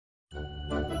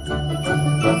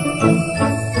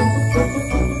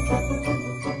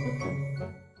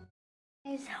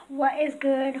is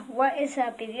good? What is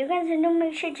up? If you guys are new,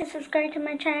 make sure to subscribe to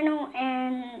my channel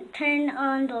and turn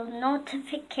on those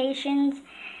notifications.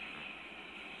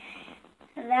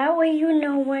 That way you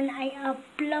know when I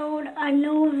upload a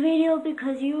new video,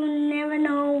 because you never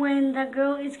know when the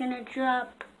girl is gonna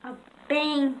drop a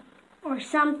bang or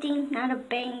something. Not a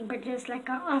bang, but just like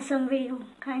an awesome video,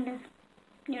 kind of.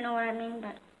 You know what I mean?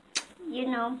 But you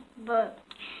know. But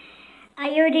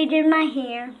I already did my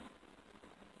hair.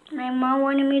 My mom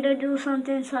wanted me to do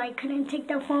something, so I couldn't take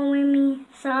the phone with me.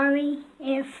 Sorry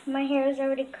if my hair is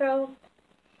already curled,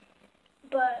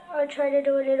 but I'll try to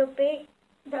do a little bit.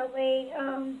 That way,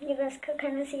 you guys could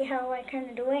kind of see how I kind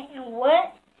of do it and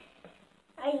what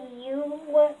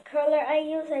color I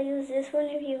use. I use this one,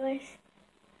 if you guys.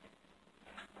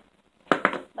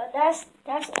 But that's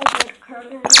a good color,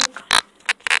 look.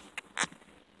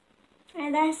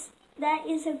 And that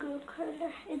is a good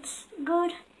color. It's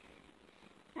good.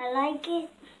 I like it.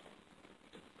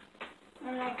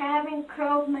 And like, I haven't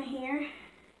curled my hair.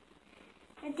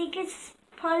 I think it's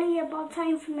probably about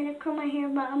time for me to curl my hair,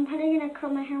 but I'm probably gonna curl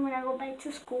my hair when I go back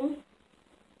to school.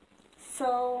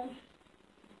 So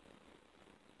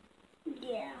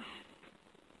yeah.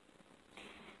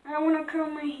 I don't wanna curl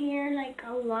my hair like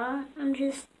a lot. I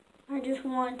just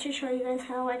want to show you guys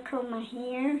how I curl my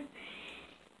hair.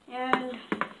 And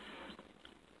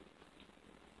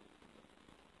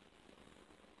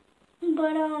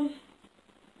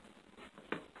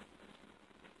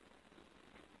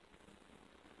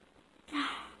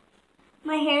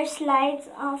my hair slides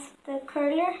off the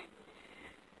curler.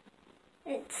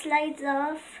 It slides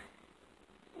off,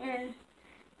 and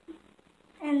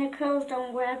the curls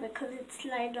don't grab it because it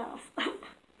slides off.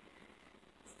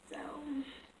 So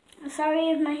I'm sorry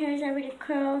if my hair is already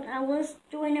curled. I was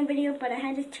doing a video, but I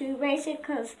had to erase it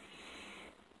because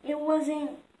it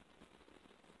wasn't.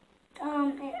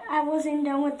 I wasn't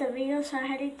done with the video, so I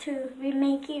had to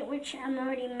remake it, which I'm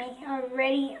already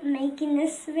making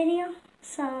this video.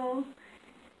 So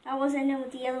I wasn't done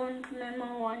with the other one because my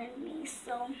mom wanted me.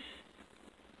 So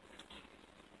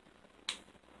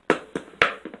I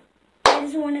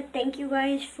just want to thank you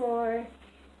guys for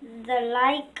the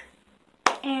like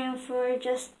and for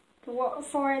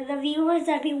the viewers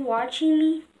that be watching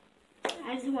me.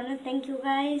 I just want to thank you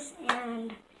guys,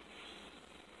 and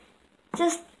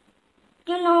just,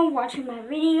 you know, watching my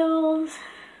videos,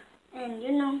 and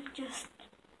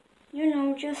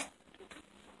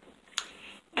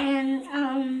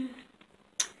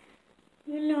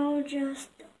just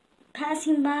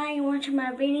passing by and watching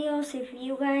my videos. If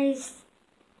you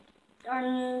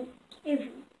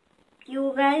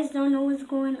guys don't know what's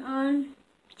going on,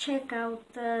 check out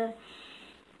the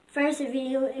first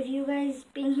video. If you guys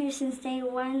been here since day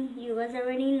one, you guys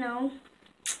already know.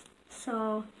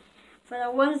 So for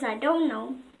the ones that don't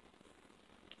know,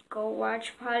 go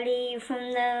watch probably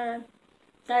from the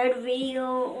third video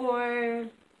or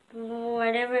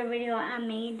whatever video I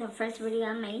made, the first video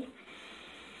I made.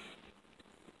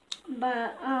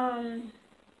 But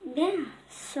yeah,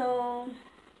 so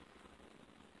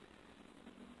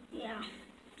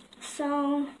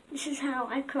this is how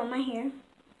I curl my hair.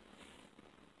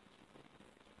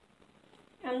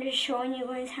 I'm just showing you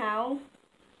guys how.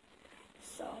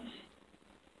 So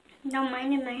don't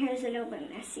mind if my hair is a little bit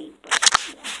messy, but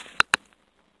yeah.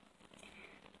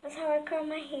 That's how I curl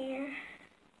my hair.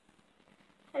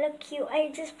 I look cute. I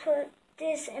just put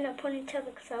this in a ponytail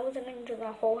because I wasn't going to do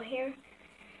the whole hair.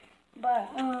 But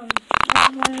I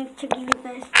just wanted to give you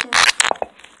guys just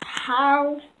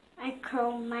how I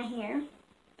curl my hair.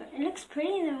 But it looks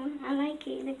pretty though. I like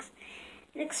it. It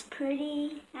looks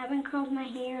pretty. I haven't curled my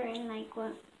hair in like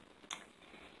what?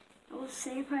 I would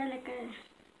say probably like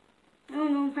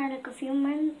a few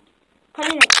months.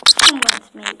 Probably like 2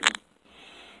 months maybe.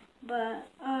 But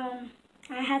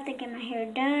I had to get my hair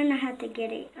done. I had to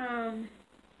get it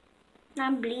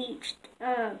not bleached,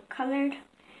 colored.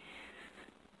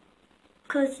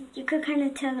 Cause you could kind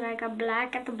of tell like a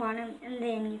black at the bottom, and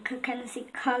then you could kind of see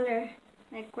color.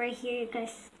 Like right here, you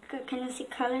guys could kind of see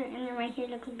color, and then right here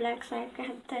looks black. So I could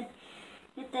have to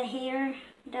get the hair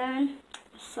done.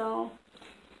 So,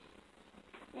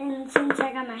 and since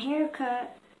I got my hair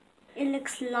cut, it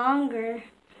looks longer.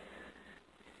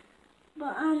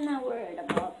 But I'm not worried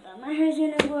about that. My hair's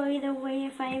gonna grow either way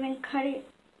if I even cut it.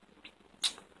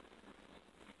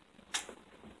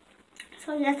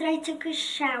 So after I took a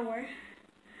shower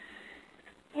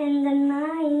in the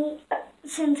night,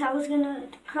 since I was gonna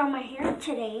curl my hair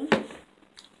today,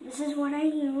 this is what I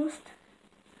used.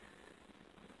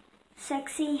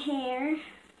 Sexy hair.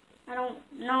 I don't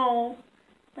know,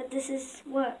 but this is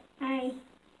what I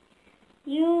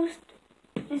used.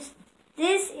 This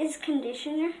is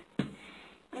conditioner.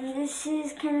 And this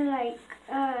is kind of like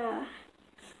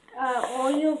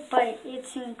oil, but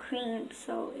it's in cream.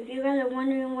 So if you guys are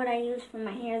wondering what I use for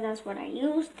my hair, that's what I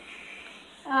used.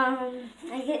 I'm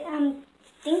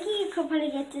thinking you could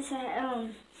probably get this at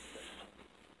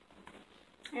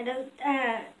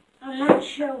I'm not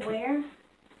sure where,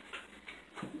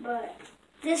 but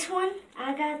this one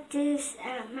I got this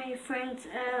at my friend's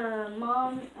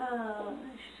mom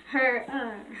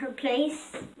her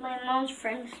place, my mom's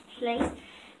friend's place,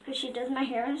 because she does my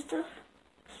hair and stuff.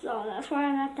 So that's where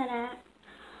I got that at.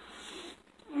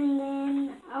 And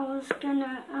then I was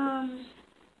gonna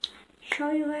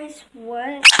show you guys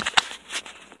what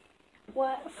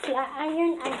flat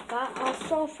iron I got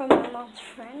also from my mom's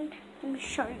friend. Let me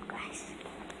show you guys.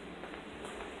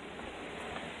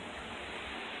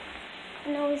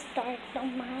 I know it's dark,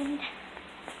 don't mind.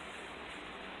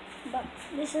 But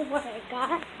this is what I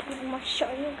got. And I'm gonna show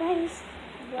you guys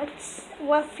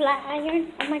what flat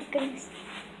iron. Oh my goodness.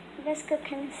 You guys could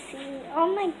kind of see. Oh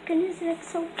my goodness, it looks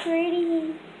so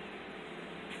pretty.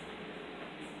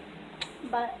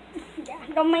 But yeah,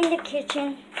 don't mind the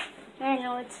kitchen. I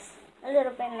know it's a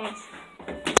little bit nice.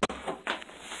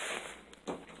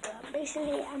 But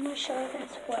basically, I'm gonna show you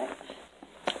guys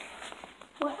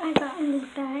what I got in this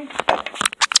bag.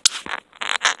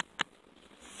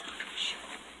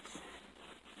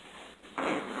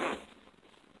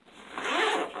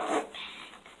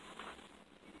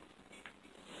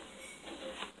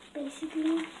 Basically,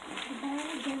 the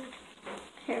bag of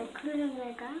hair color that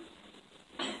I got.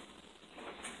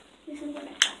 This is what I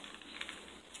got.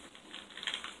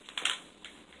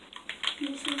 This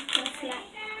is the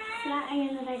flat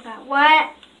iron that I got. What?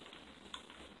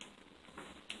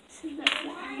 This is the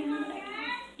flat iron that I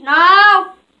got.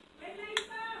 No!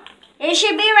 It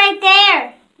should be right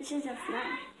there. This is a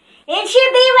flat. It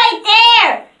should be right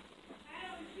there.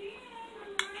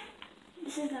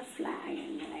 This is the flat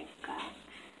iron that I got.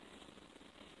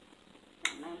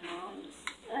 My mom's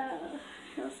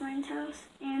her friend's house,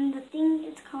 and the thing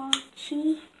is called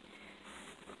Chi.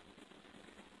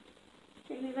 So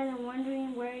if you guys are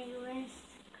wondering where you guys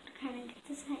could kind of get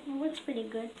this at, it works pretty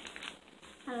good.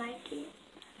 I like it.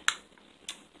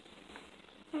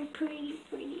 I pretty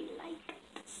like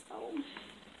it. So,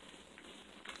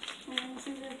 and this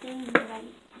is the thing that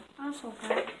I also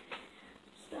got.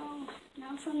 So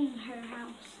now from her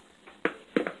house,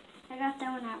 I got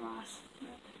that one at Ross.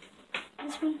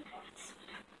 This one, this one.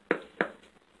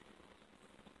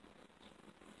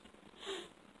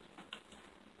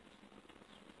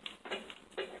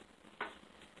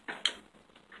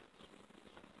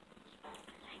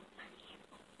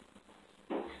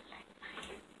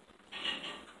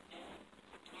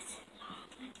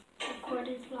 The cord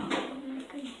is long. Oh my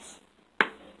goodness.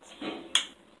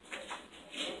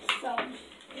 So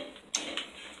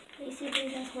basically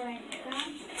that's what I got.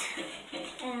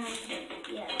 And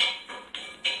yeah.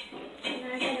 And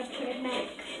I'm gonna put it back.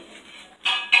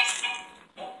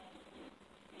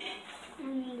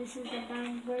 And this is the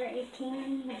bag where it came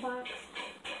in the box.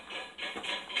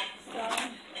 So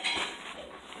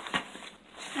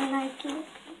I like it.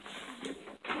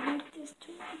 I like this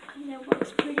too because it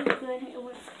works pretty good. It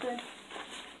works good.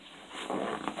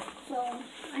 So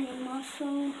I am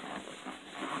also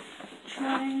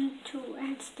trying to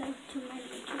add stuff to my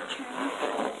YouTube channel,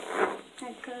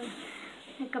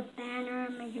 like a banner.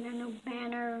 I'm making a new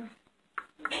banner.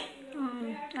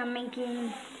 I'm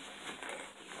making,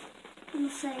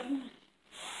 let's say,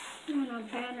 a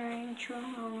banner intro. I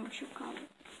don't know what you call it,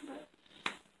 but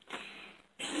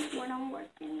that's what I'm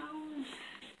working on.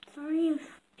 Sorry if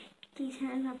these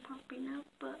hairs are popping up,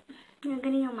 but they're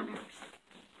getting on my nerves.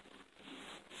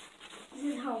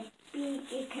 This is how big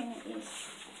it kind of is.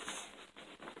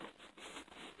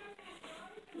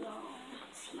 Long,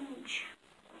 it's huge.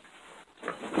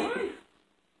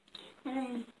 And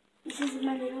then this is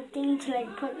my little thing to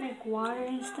like put like water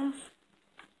and stuff.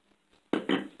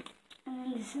 And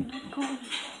then this is my comb.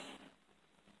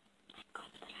 My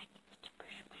comb that I use to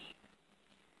brush my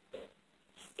hair.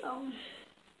 So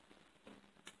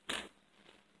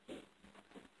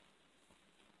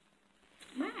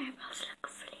my eyebrows look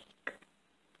flake.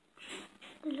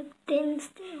 They look thin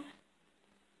still.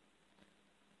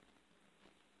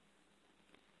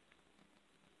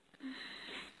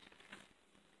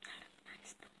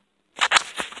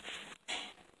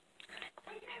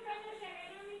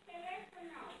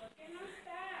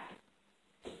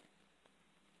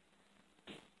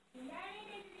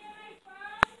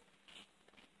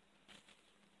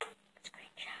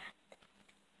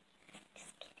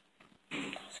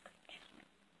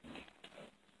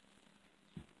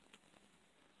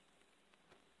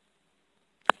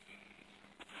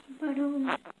 But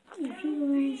if you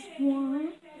guys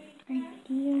want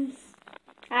ideas,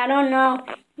 I don't know.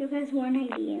 You guys want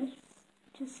ideas?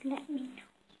 Just let me know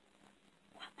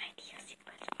what ideas you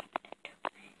guys want to do.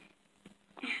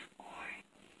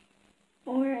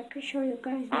 Or I could show you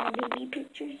guys my baby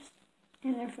pictures.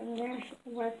 And then from there,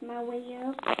 work my way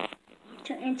up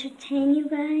to entertain you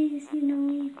guys, you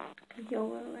know. Because yo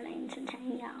girl gotta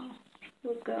entertain y'all.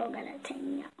 Your girl gotta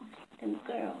entertain y'all. The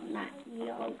girl, not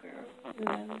your girl.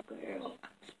 The girl.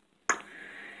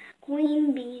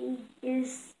 Queen Bee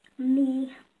is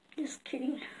me. Just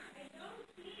kidding.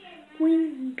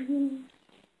 Queen Bee.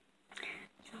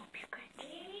 So hope you guys.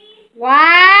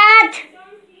 What?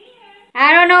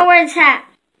 I don't know where it's at.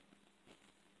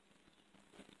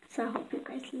 So I hope you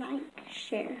guys like,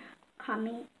 share,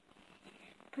 comment,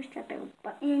 push that bell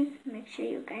button. Make sure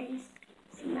you guys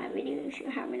see my video if you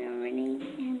haven't already.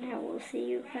 And I will see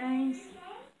you guys.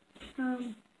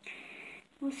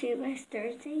 We'll see you guys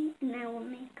Thursday, and I will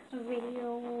make a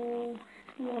video.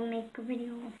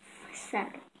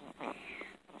 Saturday.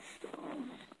 So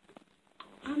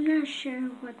I'm not sure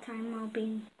what time I'll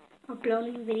be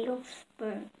uploading videos,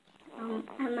 but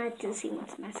I might just see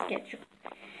what's my schedule.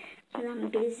 Because I'm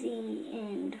busy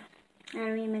and I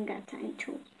don't even got time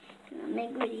to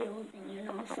make videos, and you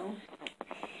know, so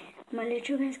I'm gonna let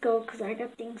you guys go because I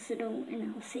got things to do,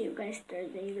 and I'll see you guys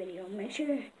Thursday video. Make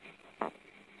sure,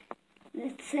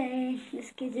 let's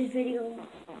get this video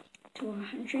to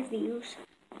 100 views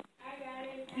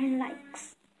and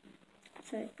likes.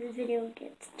 So if this video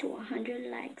gets to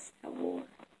 100 likes, I will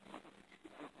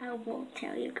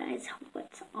tell you guys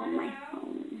what's on my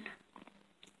phone.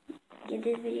 Give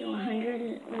this video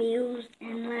 100 views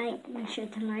and like. Make sure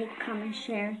to like, comment,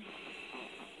 share,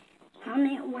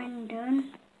 comment when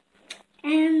done,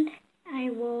 and I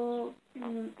will,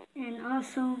 and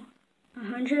also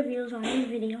 100 views on this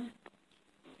video.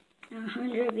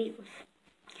 100 views.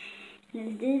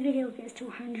 And if this video gets to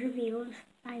 100 views,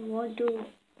 I will do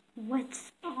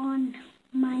what's on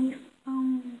my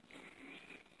phone.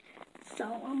 So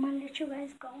I'm gonna let you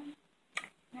guys go,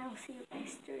 and I'll see you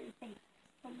guys Thursday.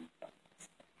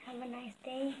 Have a nice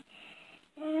day,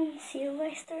 and see you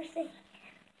guys Thursday.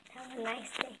 Have a nice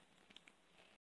day.